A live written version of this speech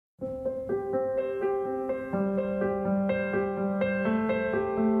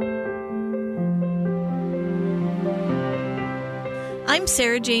I'm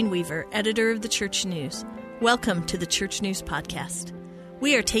Sarah Jane Weaver, editor of the Church News. Welcome to the Church News Podcast.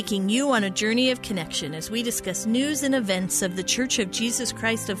 We are taking you on a journey of connection as we discuss news and events of the Church of Jesus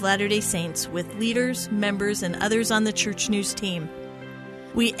Christ of Latter-day Saints with leaders, members, and others on the Church News team.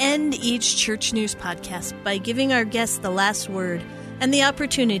 We end each Church News podcast by giving our guests the last word and the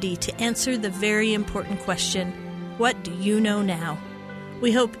opportunity to answer the very important question, what do you know now?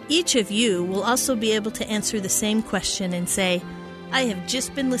 We hope each of you will also be able to answer the same question and say, I have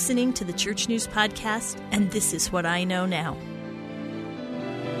just been listening to the Church News Podcast, and this is what I know now.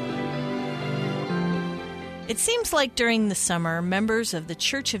 It seems like during the summer, members of the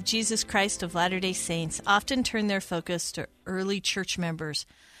Church of Jesus Christ of Latter-day Saints often turn their focus to early church members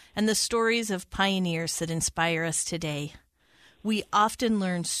and the stories of pioneers that inspire us today. We often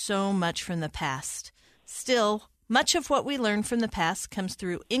learn so much from the past. Still, much of what we learn from the past comes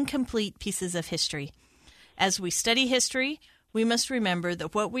through incomplete pieces of history. As we study history, we must remember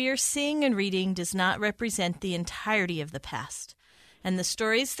that what we are seeing and reading does not represent the entirety of the past, and the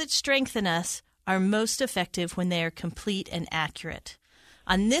stories that strengthen us are most effective when they are complete and accurate.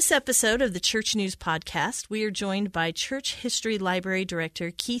 On this episode of the Church News Podcast, we are joined by Church History Library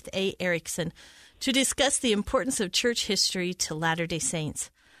Director Keith A. Erickson to discuss the importance of church history to Latter-day Saints.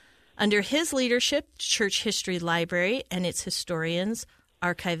 Under his leadership, Church History Library and its historians,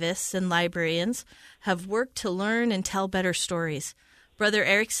 archivists, and librarians have worked to learn and tell better stories. Brother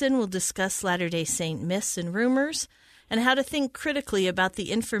Erickson will discuss Latter-day Saint myths and rumors and how to think critically about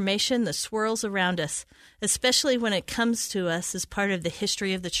the information that swirls around us, especially when it comes to us as part of the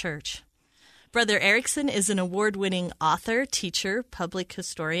history of the Church. Brother Erickson is an award-winning author, teacher, public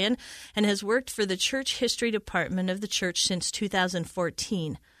historian, and has worked for the Church History Department of the Church since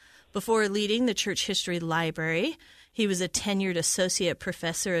 2014. Before leading the Church History Library, he was a tenured associate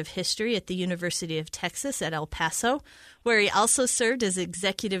professor of history at the University of Texas at El Paso, where he also served as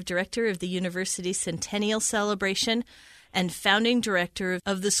executive director of the university's Centennial Celebration and founding director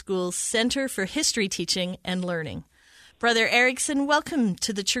of the school's Center for History Teaching and Learning. Brother Erickson, welcome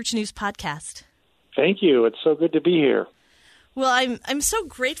to the Church News Podcast. Thank you. It's so good to be here. Well, I'm so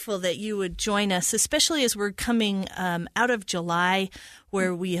grateful that you would join us, especially as we're coming out of July,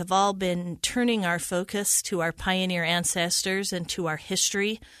 where we have all been turning our focus to our pioneer ancestors and to our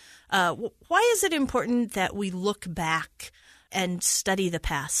history. Why is it important that we look back and study the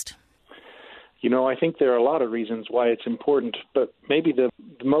past? You know, I think there are a lot of reasons why it's important, but maybe the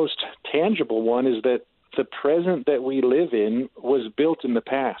most tangible one is that the present that we live in was built in the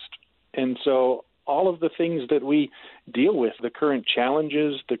past. And so all of the things that we deal with, the current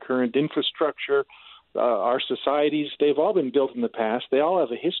challenges, the current infrastructure, our societies, they've all been built in the past. They all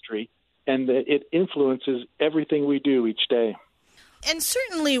have a history, and it influences everything we do each day. And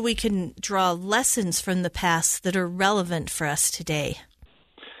certainly we can draw lessons from the past that are relevant for us today.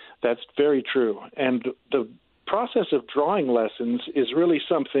 That's very true. And the process of drawing lessons is really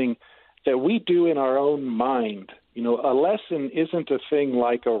something that we do in our own mind. You know, a lesson isn't a thing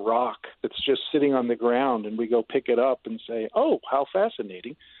like a rock that's just sitting on the ground and we go pick it up and say, oh, how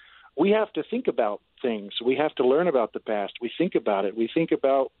fascinating. We have to think about things. We have to learn about the past. We think about it. We think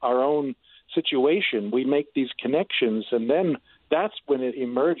about our own situation. We make these connections, and then that's when it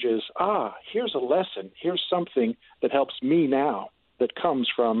emerges, here's a lesson. Here's something that helps me now that comes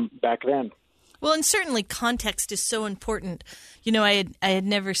from back then. Well, and certainly context is so important. You know, I had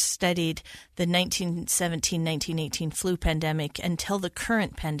never studied the 1917-1918 flu pandemic until the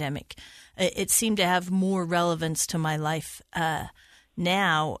current pandemic. It seemed to have more relevance to my life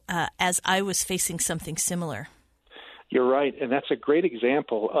now as I was facing something similar. You're right, and that's a great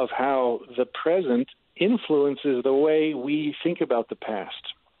example of how the present influences the way we think about the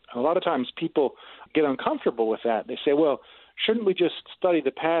past. A lot of times people get uncomfortable with that. They say, well, shouldn't we just study the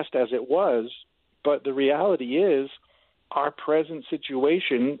past as it was? But the reality is our present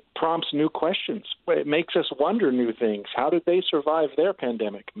situation prompts new questions. It makes us wonder new things. How did they survive their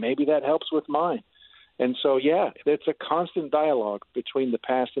pandemic? Maybe that helps with mine. And so, it's a constant dialogue between the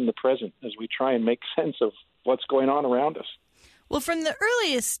past and the present as we try and make sense of what's going on around us. Well, from the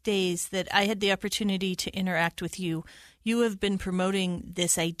earliest days that I had the opportunity to interact with you, you have been promoting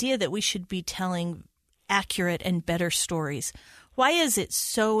this idea that we should be telling accurate and better stories. Why is it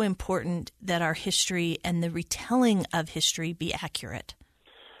so important that our history and the retelling of history be accurate?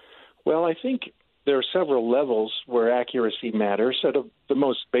 Well, I think there are several levels where accuracy matters. At the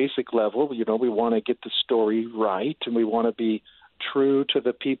most basic level, we want to get the story right, and we want to be true to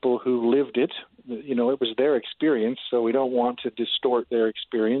the people who lived it. It was their experience, so we don't want to distort their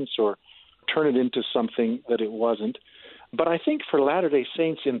experience or turn it into something that it wasn't. But I think for Latter-day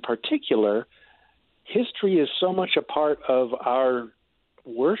Saints in particular, history is so much a part of our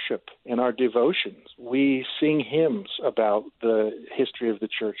worship and our devotions. We sing hymns about the history of the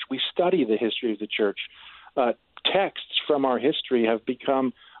church. We study the history of the church. Texts from our history have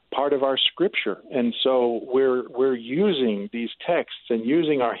become part of our scripture, and so we're using these texts and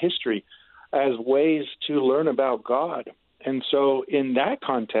using our history as ways to learn about God. And so in that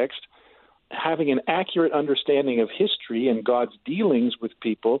context, having an accurate understanding of history and God's dealings with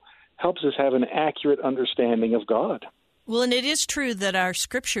people helps us have an accurate understanding of God. Well, and it is true that our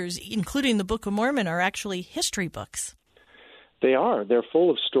scriptures, including the Book of Mormon, are actually history books. They are. They're full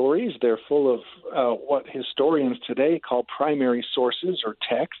of stories. They're full of what historians today call primary sources or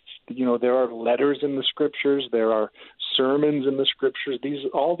texts. You know, there are letters in the scriptures. There are sermons in the scriptures.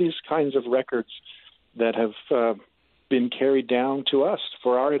 All these kinds of records that have been carried down to us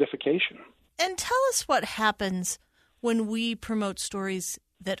for our edification. And tell us what happens when we promote stories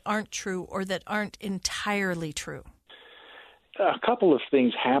that aren't true or that aren't entirely true. A couple of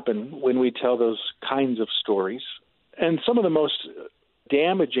things happen when we tell those kinds of stories. And some of the most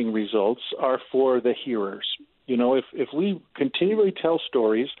damaging results are for the hearers. You know, if we continually tell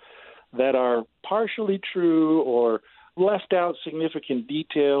stories that are partially true or left out significant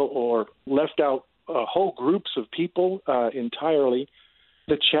detail or left out whole groups of people entirely,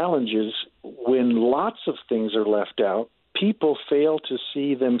 the challenge is when lots of things are left out, people fail to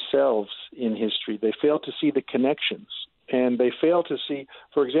see themselves in history. They fail to see the connections. And they fail to see,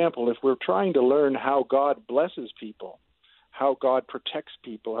 for example, if we're trying to learn how God blesses people, how God protects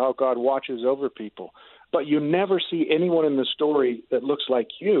people, how God watches over people, but you never see anyone in the story that looks like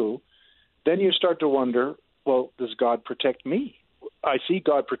you, then you start to wonder, well, does God protect me? I see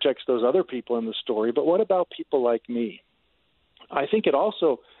God protects those other people in the story, but what about people like me? I think it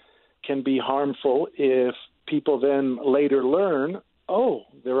also can be harmful if people then later learn, oh,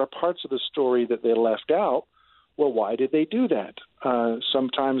 there are parts of the story that they left out. Well, why did they do that?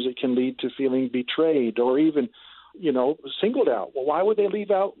 Sometimes it can lead to feeling betrayed or even, singled out. Well, why would they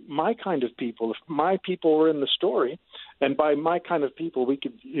leave out my kind of people? If my people were in the story, and by my kind of people, we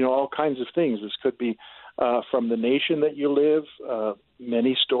could, all kinds of things. This could be from the nation that you live.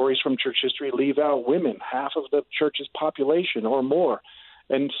 Many stories from church history leave out women, half of the church's population or more.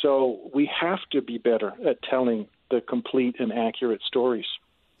 And so we have to be better at telling the complete and accurate stories.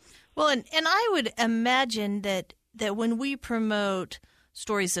 Well, and I would imagine that when we promote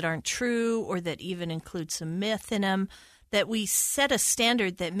stories that aren't true or that even include some myth in them, that we set a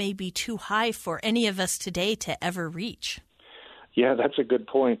standard that may be too high for any of us today to ever reach. Yeah, that's a good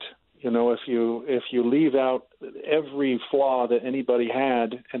point. If you leave out every flaw that anybody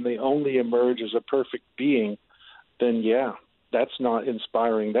had and they only emerge as a perfect being, then that's not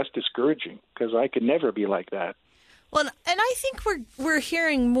inspiring. That's discouraging because I could never be like that. Well, and I think we're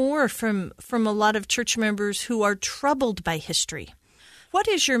hearing more from a lot of church members who are troubled by history. What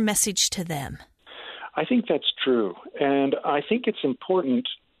is your message to them? I think that's true. And I think it's important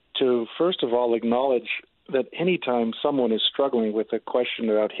to, first of all, acknowledge that anytime someone is struggling with a question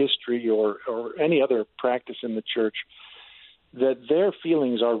about history or any other practice in the church, that their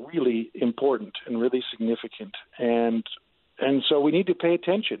feelings are really important and really significant. And so we need to pay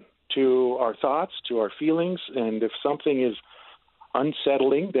attention to our thoughts, to our feelings, and if something is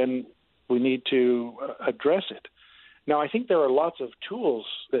unsettling, then we need to address it. Now, I think there are lots of tools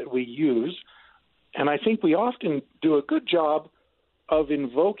that we use, and I think we often do a good job of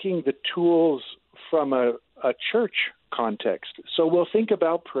invoking the tools from a church context. So we'll think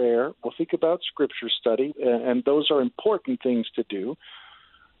about prayer, we'll think about scripture study, and those are important things to do.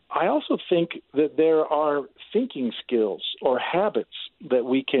 I also think that there are thinking skills or habits that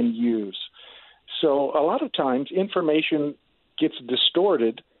we can use. So a lot of times information gets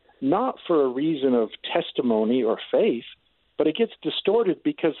distorted, not for a reason of testimony or faith, but it gets distorted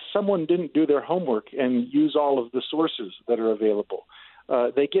because someone didn't do their homework and use all of the sources that are available.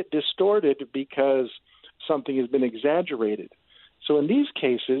 They get distorted because something has been exaggerated. So in these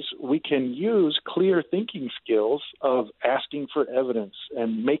cases, we can use clear thinking skills of asking for evidence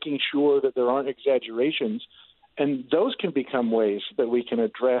and making sure that there aren't exaggerations, and those can become ways that we can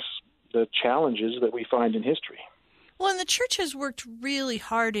address the challenges that we find in history. Well, and the church has worked really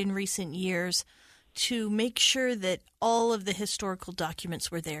hard in recent years to make sure that all of the historical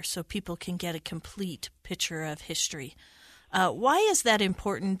documents were there so people can get a complete picture of history. Why is that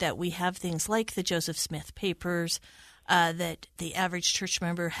important that we have things like the Joseph Smith papers, that the average church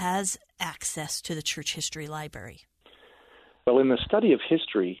member has access to the church history library? Well, in the study of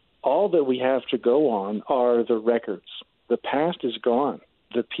history, all that we have to go on are the records. The past is gone.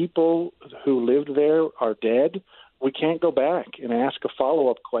 The people who lived there are dead. We can't go back and ask a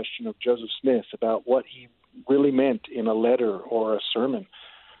follow-up question of Joseph Smith about what he really meant in a letter or a sermon.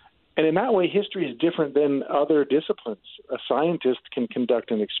 And in that way, history is different than other disciplines. A scientist can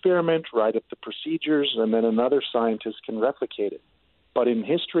conduct an experiment, write up the procedures, and then another scientist can replicate it. But in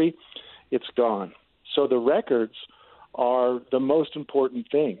history, it's gone. So the records are the most important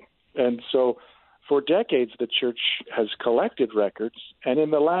thing. And so for decades, the church has collected records. And in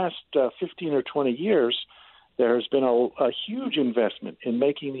the last 15 or 20 years, there has been a huge investment in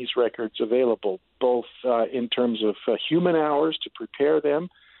making these records available, both in terms of human hours to prepare them,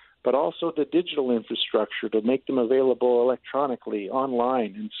 but also the digital infrastructure to make them available electronically,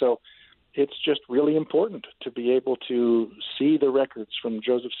 online. And so it's just really important to be able to see the records from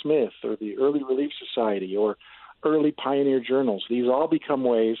Joseph Smith or the Early Relief Society or early pioneer journals. These all become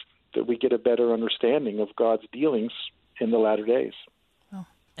ways that we get a better understanding of God's dealings in the latter days. Oh.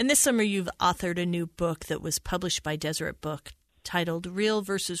 And this summer you've authored a new book that was published by Deseret Book titled Real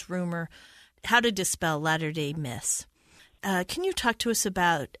versus Rumor, How to Dispel Latter-day Myths. Can you talk to us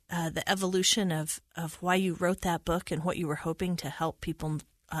about the evolution of why you wrote that book and what you were hoping to help people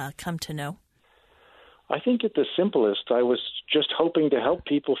come to know? I think at the simplest, I was just hoping to help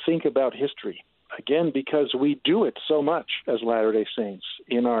people think about history. Again, because we do it so much as Latter-day Saints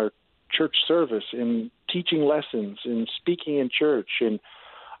in our church service, in teaching lessons, in speaking in church, in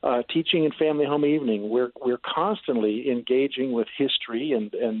teaching in family home evening. We're constantly engaging with history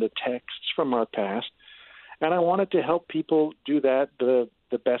and the texts from our past. And I wanted to help people do that the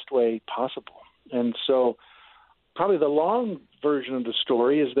best way possible. And so probably the long version of the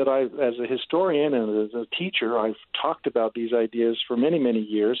story is that I, as a historian and as a teacher, I've talked about these ideas for many, many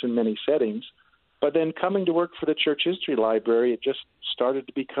years in many settings. But then coming to work for the Church History Library, it just started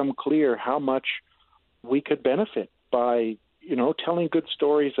to become clear how much we could benefit by, telling good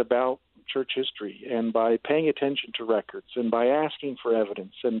stories about church history and by paying attention to records and by asking for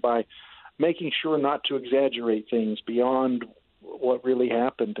evidence and by making sure not to exaggerate things beyond what really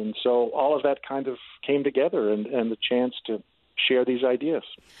happened. And so all of that kind of came together and the chance to share these ideas.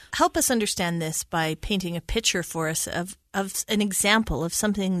 Help us understand this by painting a picture for us of an example of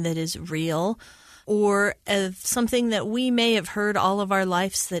something that is real or of something that we may have heard all of our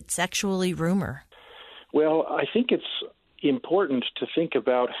lives that's actually rumor. Well, I think it's important to think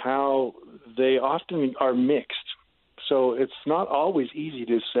about how they often are mixed. So it's not always easy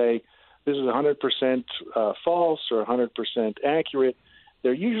to say, this is 100% false or 100% accurate.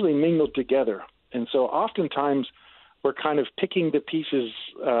 They're usually mingled together. And so oftentimes we're kind of picking the pieces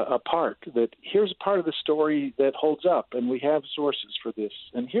apart, that here's a part of the story that holds up, and we have sources for this.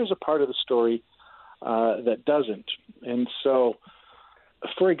 And here's a part of the story that doesn't. And so,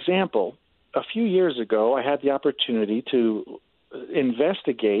 for example, a few years ago, I had the opportunity to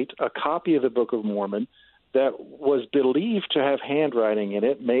investigate a copy of the Book of Mormon that was believed to have handwriting in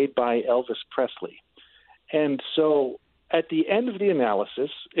it made by Elvis Presley. And so at the end of the analysis,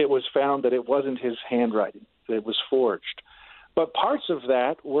 it was found that it wasn't his handwriting, that it was forged. But parts of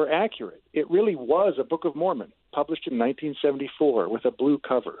that were accurate. It really was a Book of Mormon, published in 1974 with a blue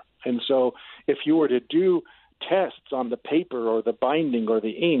cover. And so if you were to do tests on the paper or the binding or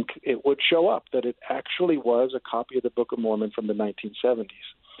the ink, it would show up that it actually was a copy of the Book of Mormon from the 1970s.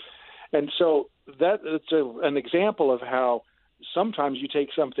 And so that's an example of how sometimes you take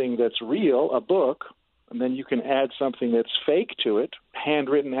something that's real, a book, and then you can add something that's fake to it,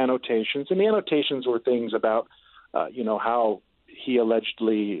 handwritten annotations. And the annotations were things about, how he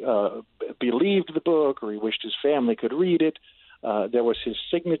allegedly believed the book or he wished his family could read it. There was his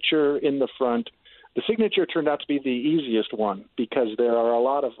signature in the front. The signature turned out to be the easiest one because there are a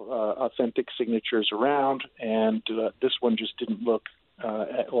lot of authentic signatures around, and this one just didn't look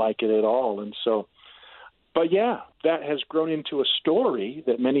like it at all. And so, but yeah, that has grown into a story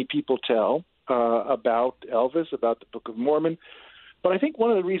that many people tell about Elvis, about the Book of Mormon. But I think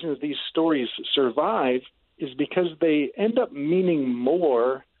one of the reasons these stories survive is because they end up meaning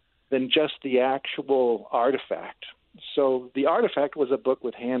more than just the actual artifact. So the artifact was a book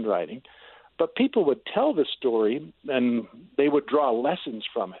with handwriting, but people would tell the story and they would draw lessons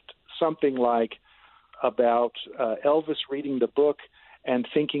from it. Something like about Elvis reading the book and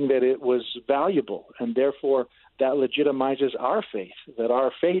thinking that it was valuable, and therefore that legitimizes our faith, that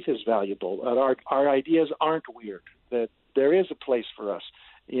our faith is valuable, that our ideas aren't weird, that there is a place for us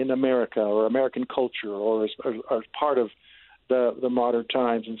in America or American culture or as part of the modern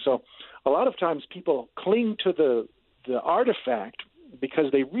times. And so a lot of times people cling to the artifact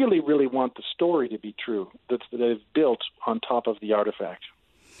because they really, really want the story to be true that they've built on top of the artifact.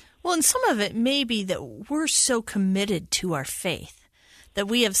 Well, and some of it may be that we're so committed to our faith that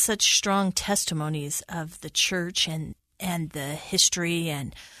we have such strong testimonies of the church and the history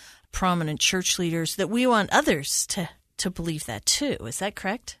and prominent church leaders, that we want others to believe that too. Is that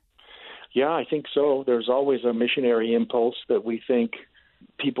correct? Yeah, I think so. There's always a missionary impulse that we think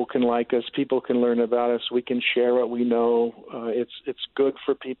people can like us, people can learn about us, we can share what we know. It's good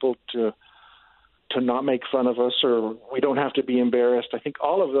for people to not make fun of us, or we don't have to be embarrassed. I think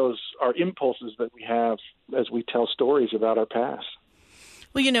all of those are impulses that we have as we tell stories about our past.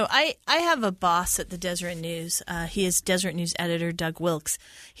 Well, I have a boss at the Deseret News. He is Deseret News editor Doug Wilkes.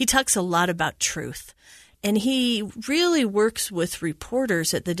 He talks a lot about truth, and he really works with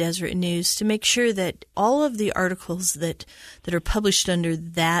reporters at the Deseret News to make sure that all of the articles that are published under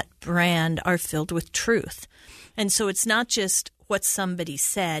that brand are filled with truth. And so it's not just what somebody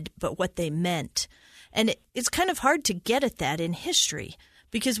said, but what they meant. And it's kind of hard to get at that in history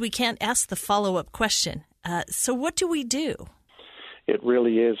because we can't ask the follow-up question. So what do we do? It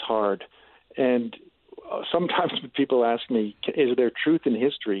really is hard. And sometimes when people ask me, is there truth in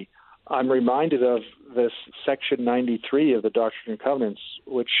history? I'm reminded of this section 93 of the Doctrine and Covenants,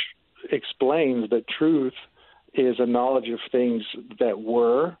 which explains that truth is a knowledge of things that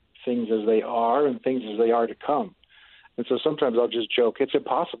were, things as they are, and things as they are to come. And so sometimes I'll just joke, it's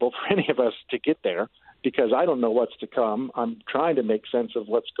impossible for any of us to get there because I don't know what's to come. I'm trying to make sense of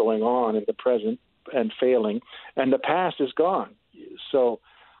what's going on in the present and failing, and the past is gone. So,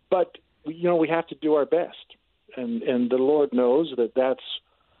 but, we have to do our best. And the Lord knows that that's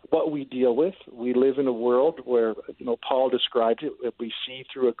what we deal with. We live in a world where, Paul described it, we see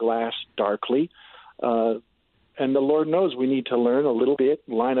through a glass darkly. And the Lord knows we need to learn a little bit,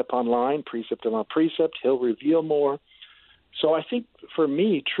 line upon line, precept upon precept. He'll reveal more. So I think for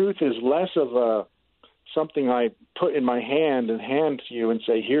me, truth is less of something I put in my hand and hand to you and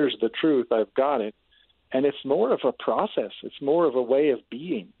say, here's the truth, I've got it. And it's more of a process. It's more of a way of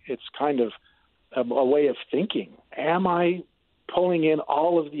being. It's kind of a way of thinking. Am I pulling in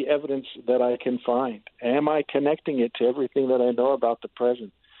all of the evidence that I can find? Am I connecting it to everything that I know about the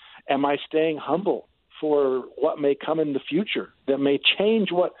present? Am I staying humble for what may come in the future that may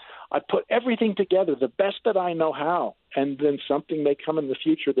change what I put everything together the best that I know how, and then something may come in the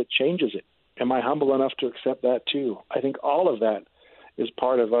future that changes it? Am I humble enough to accept that too? I think all of that is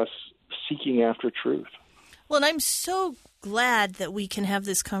part of us seeking after truth. Well, and I'm so glad that we can have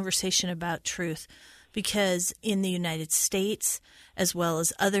this conversation about truth because in the United States, as well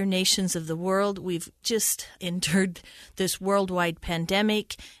as other nations of the world, we've just endured this worldwide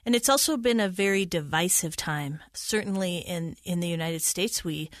pandemic, and it's also been a very divisive time. Certainly in the United States,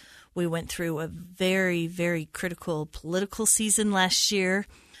 we went through a very, very critical political season last year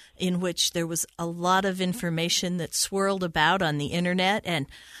in which there was a lot of information that swirled about on the internet, and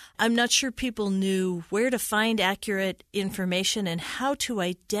I'm not sure people knew where to find accurate information and how to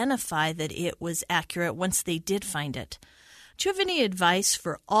identify that it was accurate once they did find it. Do you have any advice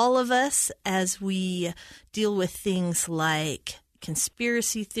for all of us as we deal with things like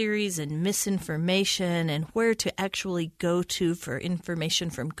conspiracy theories and misinformation and where to actually go to for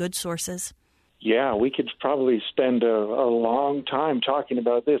information from good sources? Yeah, we could probably spend a long time talking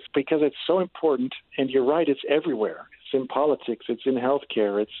about this because it's so important. And you're right, it's everywhere. It's in politics, it's in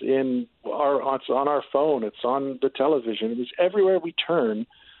healthcare, it's on our phone, it's on the television. It's everywhere we turn,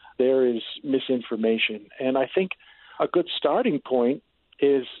 there is misinformation. And I think a good starting point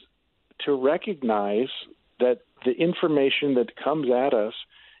is to recognize that the information that comes at us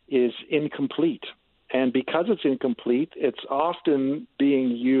is incomplete. And because it's incomplete, it's often being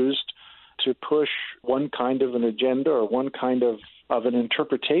used to push one kind of an agenda or one kind of an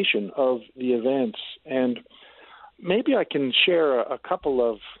interpretation of the events. And maybe I can share a couple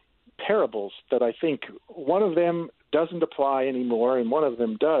of parables that I think one of them doesn't apply anymore and one of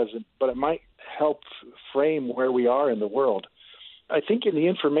them does, but it might help frame where we are in the world. I think in the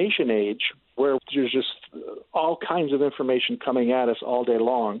information age, where there's just all kinds of information coming at us all day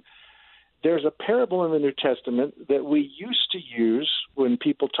long, there's a parable in the New Testament that we used to use when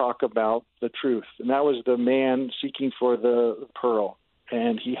people talk about the truth, and that was the man seeking for the pearl.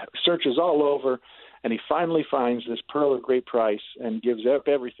 And he searches all over, and he finally finds this pearl of great price and gives up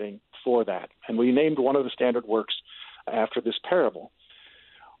everything for that. And we named one of the standard works after this parable.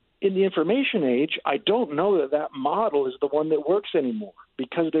 In the information age, I don't know that model is the one that works anymore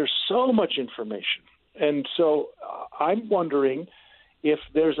because there's so much information. And so I'm wondering if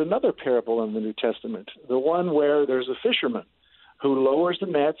there's another parable in the New Testament, the one where there's a fisherman who lowers the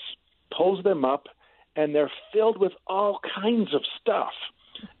nets, pulls them up, and they're filled with all kinds of stuff.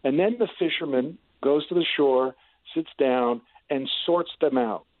 And then the fisherman goes to the shore, sits down, and sorts them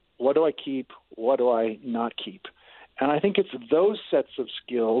out. What do I keep? What do I not keep? And I think it's those sets of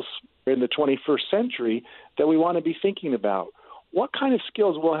skills in the 21st century that we want to be thinking about. what kind of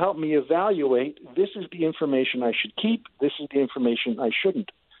skills will help me evaluate this is the information I should keep, this is the information I shouldn't?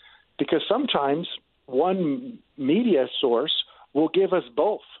 Because sometimes one media source will give us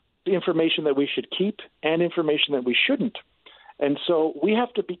both the information that we should keep and information that we shouldn't. And so we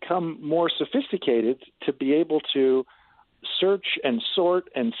have to become more sophisticated to be able to search and sort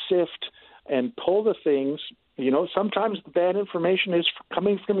and sift and pull the things. Sometimes the bad information is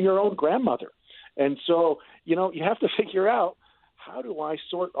coming from your own grandmother. And so, you have to figure out, how do I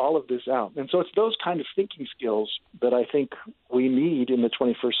sort all of this out? And so it's those kind of thinking skills that I think we need in the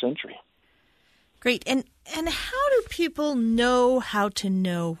 21st century. Great. And how do people know how to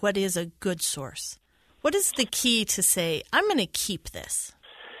know what is a good source? What is the key to say, I'm going to keep this?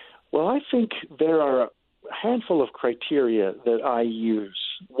 Well, I think there are a handful of criteria that I use.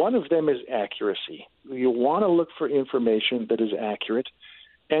 One of them is accuracy. You want to look for information that is accurate.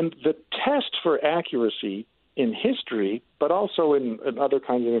 And the test for accuracy in history, but also in other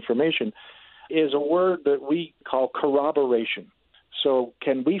kinds of information, is a word that we call corroboration. So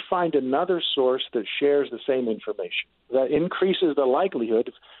can we find another source that shares the same information? That increases the likelihood.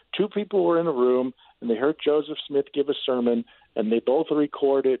 If two people were in a room and they heard Joseph Smith give a sermon and they both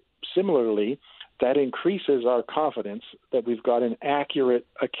record it similarly, that increases our confidence that we've got an accurate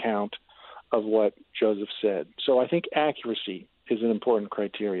account of what Joseph said. So I think accuracy is an important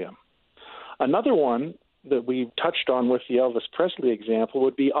criteria. Another one that we touched on with the Elvis Presley example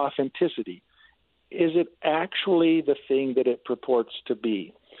would be authenticity. Is it actually the thing that it purports to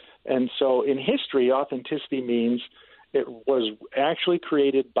be? And so in history, authenticity means it was actually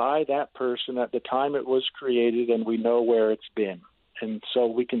created by that person at the time it was created, and we know where it's been. And so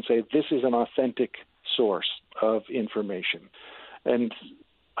we can say this is an authentic source of information. And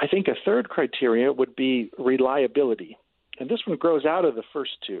I think a third criteria would be reliability. And this one grows out of the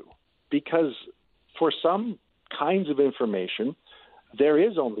first two, because for some kinds of information, there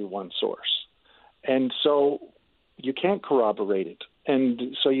is only one source. And so you can't corroborate it.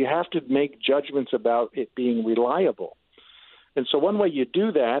 And so you have to make judgments about it being reliable. And so one way you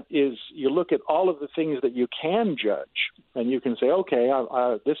do that is you look at all of the things that you can judge, and you can say, okay,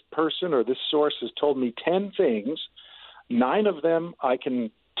 this person or this source has told me 10 things. 9 of them I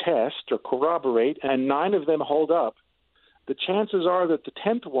can test or corroborate, and 9 of them hold up. The chances are that the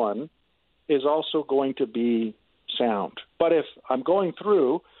 10th one is also going to be sound. But if I'm going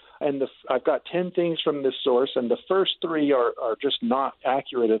through and I've got 10 things from this source and the first 3 are just not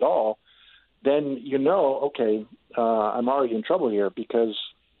accurate at all, then okay, I'm already in trouble here because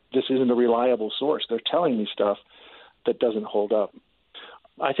this isn't a reliable source. They're telling me stuff that doesn't hold up.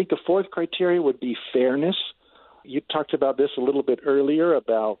 I think the fourth criteria would be fairness. You talked about this a little bit earlier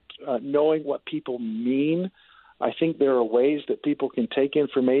about knowing what people mean. I think there are ways that people can take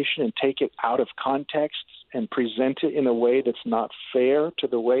information and take it out of context and present it in a way that's not fair to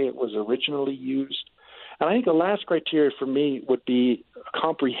the way it was originally used. And I think the last criteria for me would be a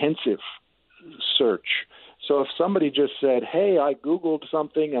comprehensive search. So if somebody just said, hey, I Googled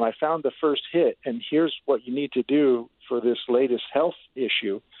something and I found the first hit, and here's what you need to do for this latest health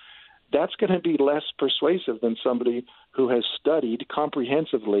issue, that's going to be less persuasive than somebody who has studied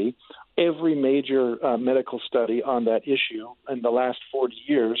comprehensively every major medical study on that issue in the last 40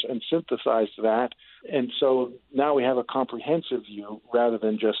 years and synthesized that. And so now we have a comprehensive view rather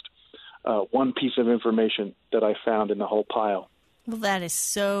than just one piece of information that I found in the whole pile. Well, that is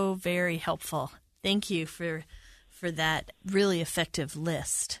so very helpful. Thank you for that really effective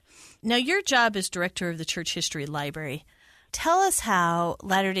list. Now, your job as director of the Church History Library. Tell us how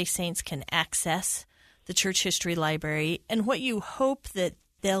Latter-day Saints can access the Church History Library and what you hope that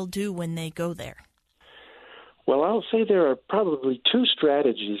they'll do when they go there. Well, I'll say there are probably 2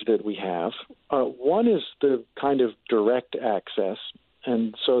 strategies that we have. One is the kind of direct access,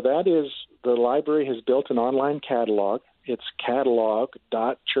 and so that is the library has built an online catalog. It's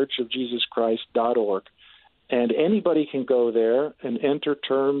catalog.churchofjesuschrist.org, and anybody can go there and enter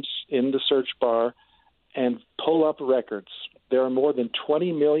terms in the search bar and pull up records. There are more than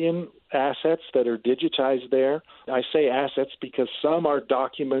 20 million assets that are digitized there. I say assets because some are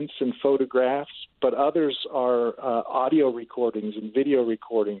documents and photographs, but others are audio recordings and video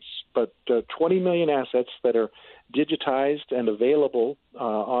recordings. But 20 million assets that are digitized and available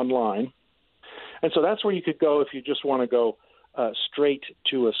online. And so that's where you could go if you just want to go straight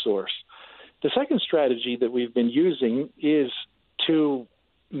to a source. The second strategy that we've been using is to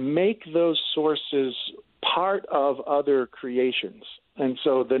make those sources part of other creations. And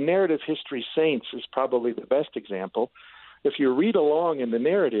so the Narrative History Saints is probably the best example. If you read along in the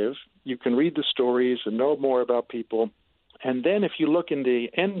narrative, you can read the stories and know more about people. And then if you look in the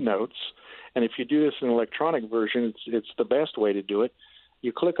endnotes And if you do this in an electronic version, it's the best way to do it.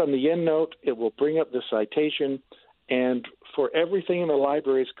 You click on the EndNote, it will bring up the citation, and for everything in the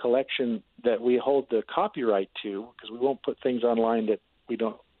library's collection that we hold the copyright to, because we won't put things online that we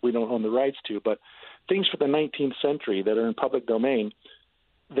don't own the rights to, but things for the 19th century that are in public domain,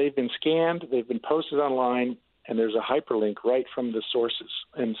 they've been scanned, they've been posted online, and there's a hyperlink right from the sources.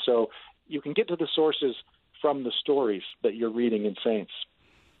 And so you can get to the sources from the stories that you're reading in Saints.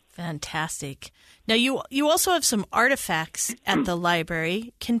 Fantastic. Now, you also have some artifacts at the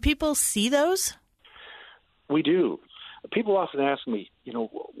library. Can people see those? We do. People often ask me,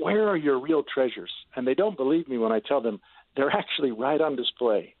 where are your real treasures? And they don't believe me when I tell them they're actually right on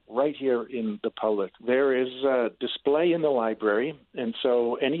display, right here in the public. There is a display in the library, and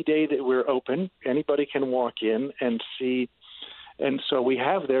so any day that we're open, anybody can walk in and see. And so we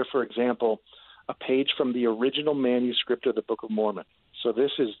have there, for example, a page from the original manuscript of the Book of Mormon. So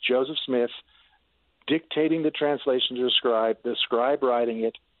this is Joseph Smith dictating the translation to the scribe writing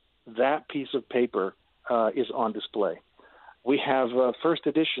it. That piece of paper is on display. We have a first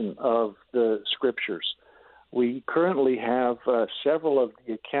edition of the Scriptures. We currently have several of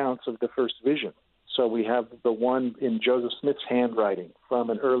the accounts of the first vision. So we have the one in Joseph Smith's handwriting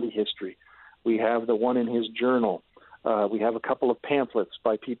from an early history. We have the one in his journal. We have a couple of pamphlets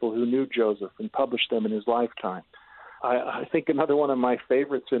by people who knew Joseph and published them in his lifetime. I think another one of my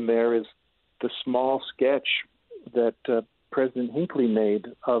favorites in there is the small sketch that President Hinckley made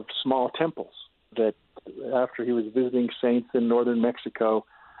of small temples that after he was visiting saints in northern Mexico,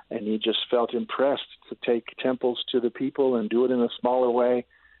 and he just felt impressed to take temples to the people and do it in a smaller way.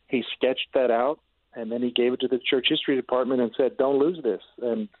 He sketched that out, and then he gave it to the church history department and said, don't lose this.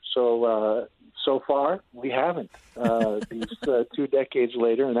 And so far, we haven't, these 2 decades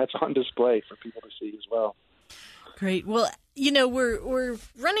later, and that's on display for people to see as well. Great. Well, we're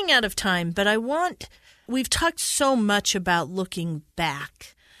running out of time, but we've talked so much about looking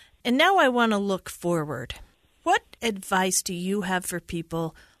back, and now I want to look forward. What advice do you have for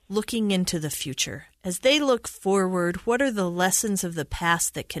people looking into the future? As they look forward, what are the lessons of the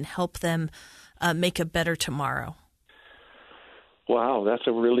past that can help them make a better tomorrow? Wow, that's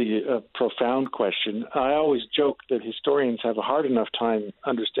a really profound question. I always joke that historians have a hard enough time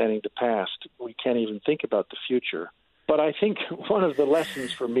understanding the past. We can't even think about the future. But I think one of the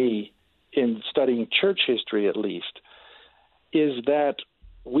lessons for me in studying church history, at least, is that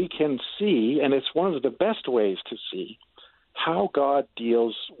we can see, and it's one of the best ways to see, how God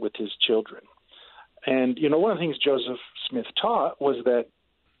deals with his children. And, one of the things Joseph Smith taught was that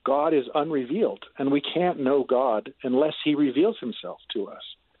God is unrevealed, and we can't know God unless he reveals himself to us.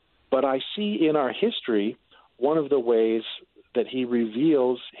 But I see in our history one of the ways that he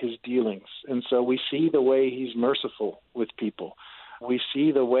reveals his dealings. And so we see the way he's merciful with people. We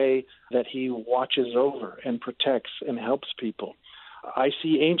see the way that he watches over and protects and helps people. I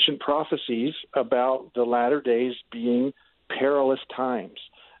see ancient prophecies about the latter days being perilous times,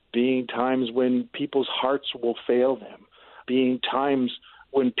 being times when people's hearts will fail them, being times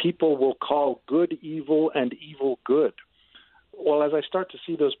when people will call good evil and evil good. Well, as I start to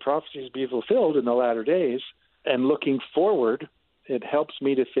see those prophecies be fulfilled in the latter days and looking forward, it helps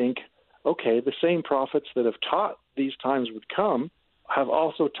me to think, okay, the same prophets that have taught these times would come have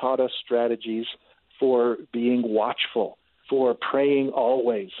also taught us strategies for being watchful, for praying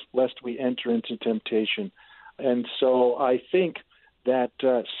always, lest we enter into temptation. And so I think that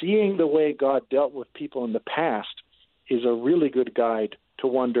seeing the way God dealt with people in the past is a really good guide to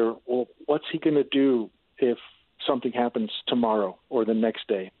wonder, well, what's he going to do if something happens tomorrow or the next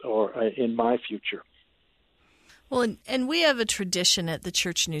day or in my future? Well, and we have a tradition at the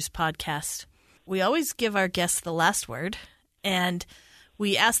Church News Podcast. We always give our guests the last word, and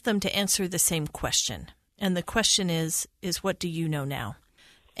we ask them to answer the same question. And the question is what do you know now?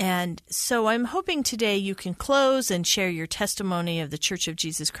 And so I'm hoping today you can close and share your testimony of the Church of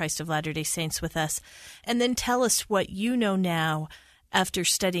Jesus Christ of Latter-day Saints with us, and then tell us what you know now after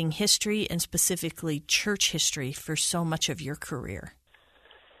studying history and specifically church history for so much of your career.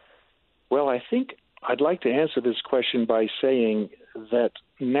 Well, I think I'd like to answer this question by saying that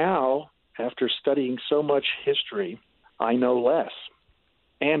now, after studying so much history, I know less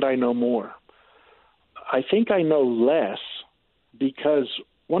and I know more. I think I know less because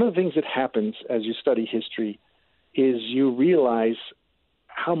one of the things that happens as you study history is you realize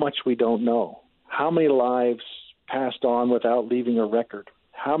how much we don't know, how many lives passed on without leaving a record,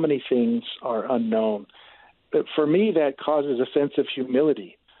 how many things are unknown. But for me, that causes a sense of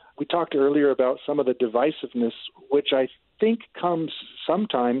humility. We talked earlier about some of the divisiveness, which I think comes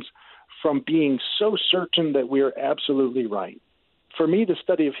sometimes from being so certain that we're absolutely right. For me, the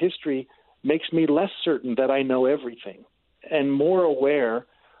study of history makes me less certain that I know everything and more aware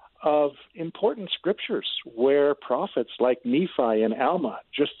of important scriptures where prophets like Nephi and Alma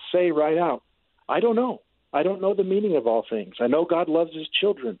just say right out, I don't know. I don't know the meaning of all things. I know God loves his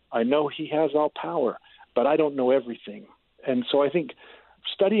children. I know he has all power, but I don't know everything. And so I think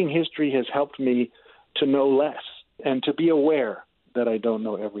studying history has helped me to know less and to be aware that I don't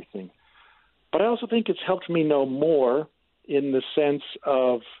know everything. But I also think it's helped me know more in the sense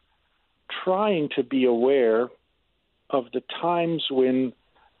of trying to be aware of the times when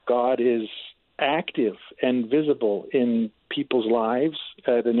God is active and visible in people's lives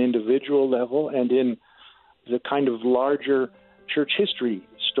at an individual level and in the kind of larger church history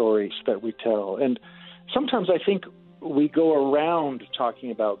stories that we tell. And sometimes I think we go around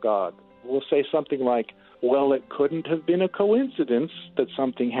talking about God. We'll say something like, well, it couldn't have been a coincidence that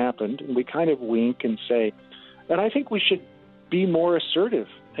something happened, and we kind of wink and say, and I think we should be more assertive.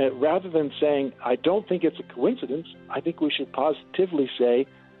 Rather than saying, I don't think it's a coincidence, I think we should positively say,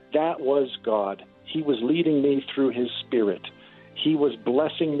 that was God. He was leading me through his Spirit. He was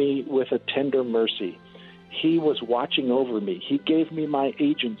blessing me with a tender mercy. He was watching over me. He gave me my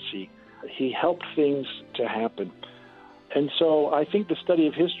agency. He helped things to happen. And so I think the study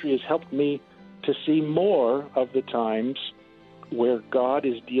of history has helped me to see more of the times where God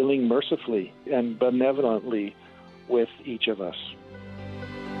is dealing mercifully and benevolently with each of us.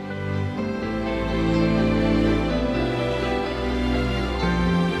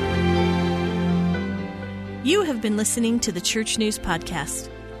 You have been listening to the Church News Podcast.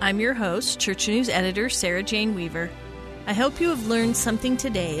 I'm your host, Church News editor Sarah Jane Weaver. I hope you have learned something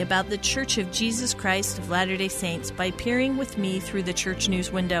today about the Church of Jesus Christ of Latter-day Saints by peering with me through the Church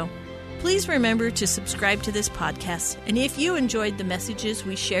News window. Please remember to subscribe to this podcast, and if you enjoyed the messages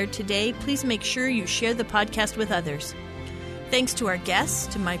we shared today, please make sure you share the podcast with others. Thanks to our guests,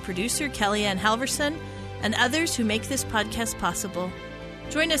 to my producer, Kellyanne Halverson, and others who make this podcast possible.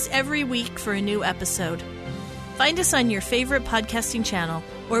 Join us every week for a new episode. Find us on your favorite podcasting channel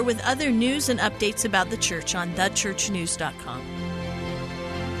or with other news and updates about the church on thechurchnews.com.